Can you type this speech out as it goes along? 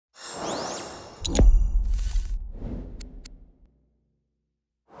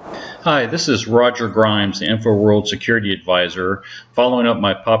Hi, this is Roger Grimes, the InfoWorld Security Advisor, following up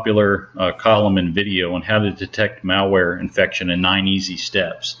my popular column and video on how to detect malware infection in 9 easy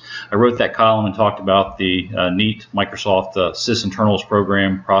steps. I wrote that column and talked about the neat Microsoft sysinternals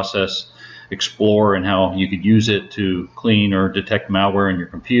program, Process Explorer, and how you could use it to clean or detect malware in your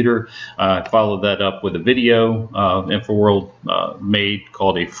computer. I followed that up with a video InfoWorld made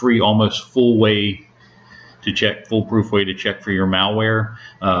called a free, almost foolproof way to check for your malware.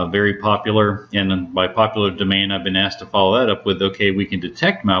 Very popular, and then by popular demand I've been asked to follow that up with, okay, we can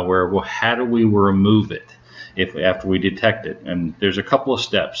detect malware, well, how do we remove it after we detect it? And there's a couple of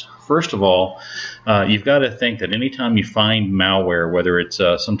steps. First of all, you've got to think that anytime you find malware, whether it's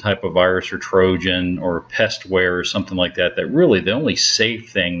some type of virus or Trojan or pestware or something like that, that really the only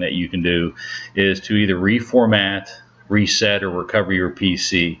safe thing that you can do is to either reformat, reset, or recover your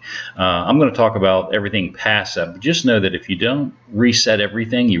PC. I'm going to talk about everything past that, but just know that if you don't reset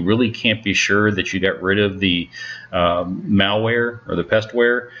everything, you really can't be sure that you got rid of the malware or the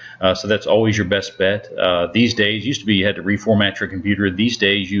pestware. So that's always your best bet. These days, used to be you had to reformat your computer. These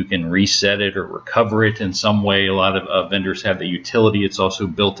days, you can reset it or recover it in some way. A lot of vendors have the utility. It's also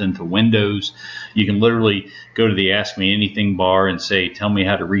built into Windows. You can literally go to the Ask Me Anything bar and say, tell me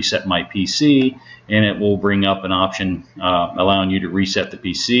how to reset my PC, and it will bring up an option allowing you to reset the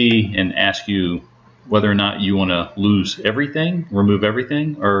PC and ask you whether or not you want to lose everything, remove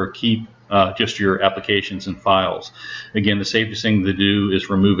everything, or keep just your applications and files. Again, the safest thing to do is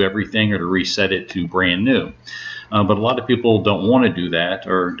remove everything or to reset it to brand new. But a lot of people don't want to do that,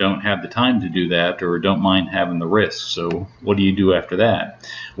 or don't have the time to do that, or don't mind having the risk. So what do you do after that?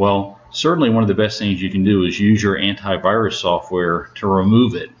 Well, certainly one of the best things you can do is use your antivirus software to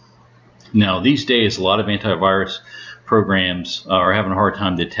remove it. Now, these days, a lot of antivirus programs are having a hard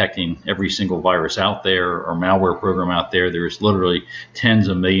time detecting every single virus out there or malware program out there. There's literally tens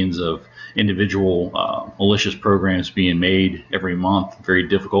of millions of individual malicious programs being made every month. Very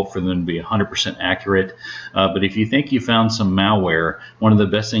difficult for them to be 100% accurate. But if you think you found some malware, one of the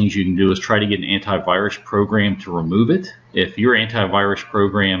best things you can do is try to get an antivirus program to remove it. If your antivirus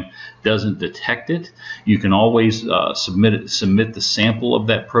program doesn't detect it, you can always submit the sample of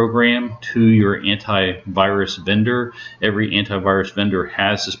that program to your antivirus vendor. Every antivirus vendor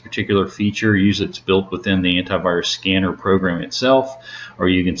has this particular feature. Usually it's built within the antivirus scanner program itself, or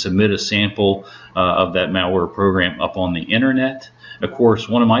you can submit a sample of that malware program up on the internet. Of course,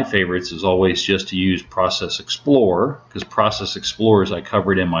 one of my favorites is always just to use Process Explorer, because Process Explorer, as I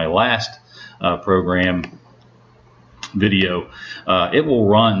covered in my last program video, it will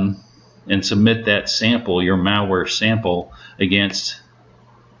run and submit that sample, your malware sample, against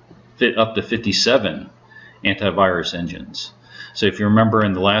up to 57 antivirus engines. So if you remember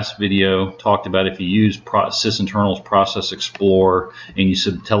in the last video, talked about if you use sysinternals Process Explorer and you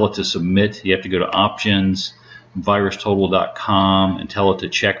tell it to submit, you have to go to options, virustotal.com, and tell it to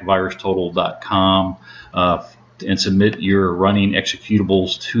check virustotal.com and submit your running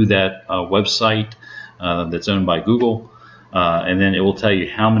executables to that website that's owned by Google. And then it will tell you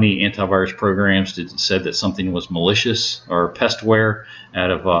how many antivirus programs said that something was malicious or pestware out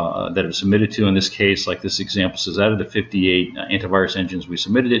of that it was submitted to. In this case, like this example says, out of the 58 antivirus engines we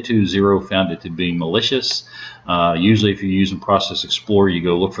submitted it to, 0 found it to be malicious. Usually if you're using Process Explorer, you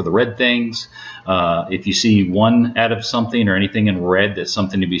go look for the red things. If you see 1 out of something or anything in red, that's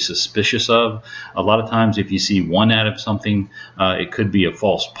something to be suspicious of. A lot of times if you see 1 out of something, it could be a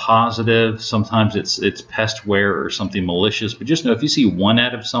false positive. Sometimes it's pestware or something malicious. But just know if you see 1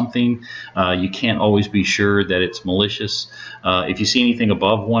 out of something, you can't always be sure that it's malicious. If you see anything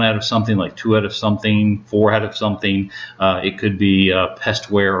above 1 out of something, like 2 out of something, 4 out of something, it could be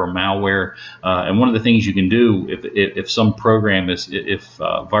pestware or malware. And one of the things you can do if some program if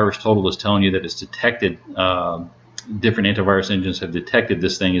VirusTotal is telling you that it's detected, different antivirus engines have detected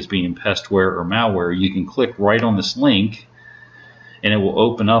this thing as being pestware or malware, you can click right on this link and it will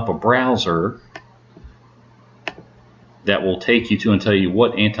open up a browser that will take you to and tell you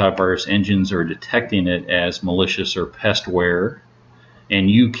what antivirus engines are detecting it as malicious or pestware. And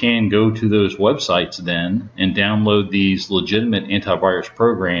you can go to those websites then and download these legitimate antivirus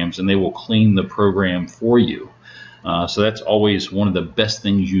programs, and they will clean the program for you. So that's always one of the best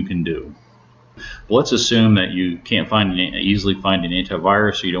things you can do. Well, let's assume that you can't easily find an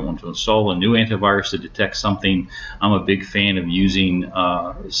antivirus, so you don't want to install a new antivirus to detect something. I'm a big fan of using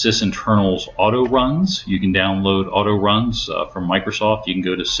sysinternals auto runs. You can download auto runs from Microsoft. You can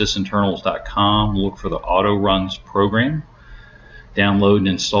go to sysinternals.com, look for the auto runs program, download and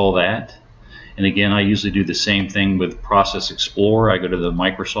install that. And again, I usually do the same thing with Process Explorer. I go to the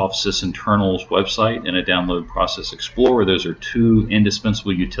Microsoft Sysinternals website and I download Process Explorer. Those are two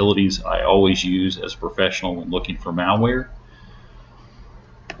indispensable utilities I always use as a professional when looking for malware.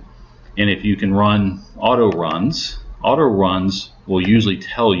 And if you can run auto runs will usually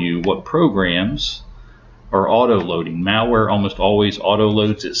tell you what programs are auto-loading. Malware almost always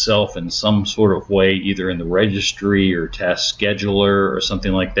auto-loads itself in some sort of way, either in the registry or task scheduler or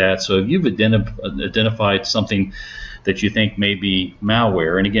something like that. So if you've identified something that you think may be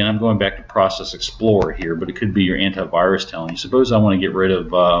malware, and again, I'm going back to Process Explorer here, but it could be your antivirus telling you. Suppose I want to get rid of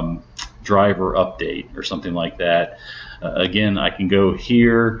driver update or something like that. Again, I can go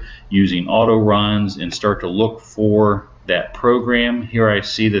here using auto runs and start to look for that program. Here I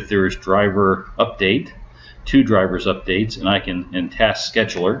see that there is driver update, 2 drivers updates, and I can in task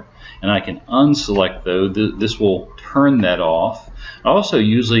scheduler, and I can unselect those. This will turn that off. I also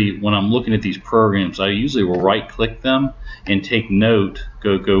usually, when I'm looking at these programs, I usually will right click them and take note,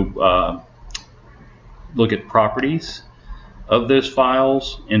 go look at properties of those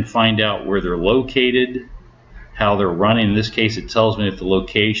files and find out where they're located, how they're running. In this case, it tells me if the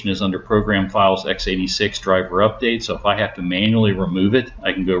location is under Program Files x86 driver update. So if I have to manually remove it,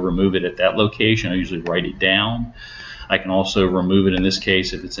 I can go remove it at that location. I usually write it down. I can also remove it in this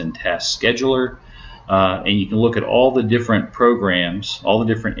case if it's in Task Scheduler. And you can look at all the different programs, all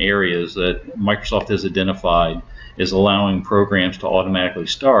the different areas that Microsoft has identified as allowing programs to automatically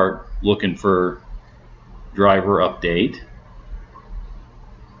start looking for driver update.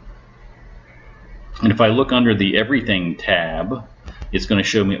 And if I look under the Everything tab, it's going to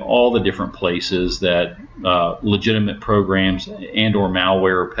show me all the different places that legitimate programs and or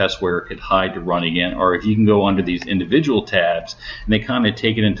malware or pestware could hide to run again. Or if you can go under these individual tabs, and they kind of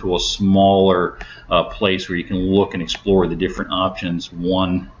take it into a smaller place where you can look and explore the different options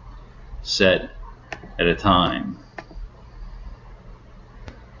one set at a time.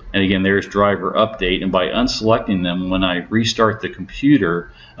 And again, there's driver update, and by unselecting them, when I restart the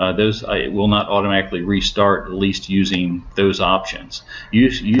computer, it will not automatically restart, at least using those options.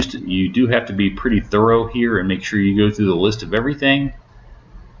 You do have to be pretty thorough here and make sure you go through the list of everything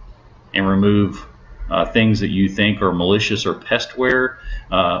and remove things that you think are malicious or pestware.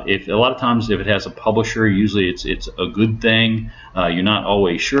 If a lot of times if it has a publisher, usually it's a good thing. You're not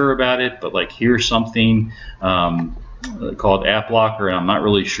always sure about it, but like here's something called App Locker, and I'm not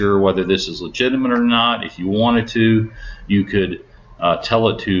really sure whether this is legitimate or not. If you wanted to, you could tell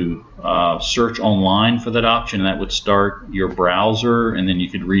it to search online for that option, and that would start your browser, and then you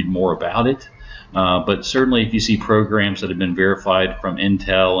could read more about it. But certainly if you see programs that have been verified from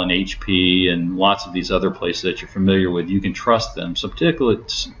Intel and HP and lots of these other places that you're familiar with, you can trust them. So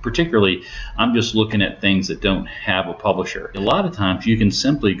particularly, I'm just looking at things that don't have a publisher. A lot of times you can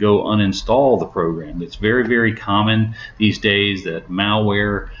simply go uninstall the program. It's very, very common these days that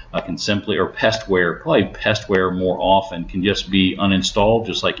malware can simply, or pestware, probably pestware more often, can just be uninstalled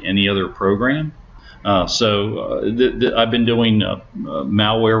just like any other program. I've been doing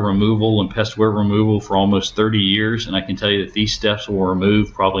malware removal and pestware removal for almost 30 years, and I can tell you that these steps will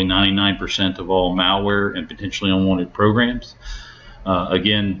remove probably 99% of all malware and potentially unwanted programs.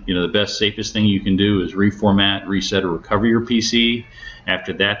 Again, the best, safest thing you can do is reformat, reset, or recover your PC.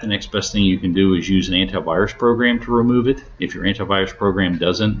 After that, the next best thing you can do is use an antivirus program to remove it. If your antivirus program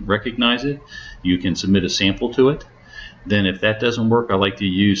doesn't recognize it, you can submit a sample to it. Then if that doesn't work, I like to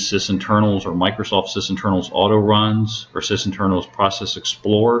use Sysinternals or Microsoft Sysinternals auto runs or Sysinternals Process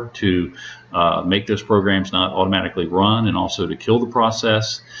Explorer to make those programs not automatically run, and also to kill the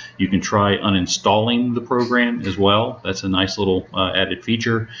process. You can try uninstalling the program as well. That's a nice little added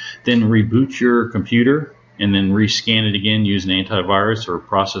feature. Then reboot your computer and then rescan it again using antivirus or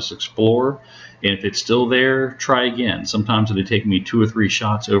Process Explorer. And if it's still there, try again. Sometimes it'll take me 2 or 3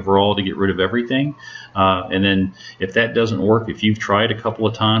 shots overall to get rid of everything. And then if that doesn't work, if you've tried a couple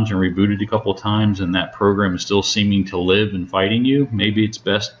of times and rebooted a couple of times and that program is still seeming to live and fighting you, maybe it's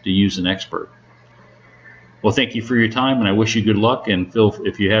best to use an expert. Well, thank you for your time, and I wish you good luck. And Phil,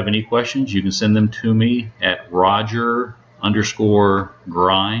 if you have any questions, you can send them to me at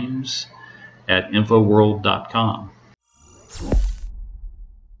Roger_Grimes@infoworld.com.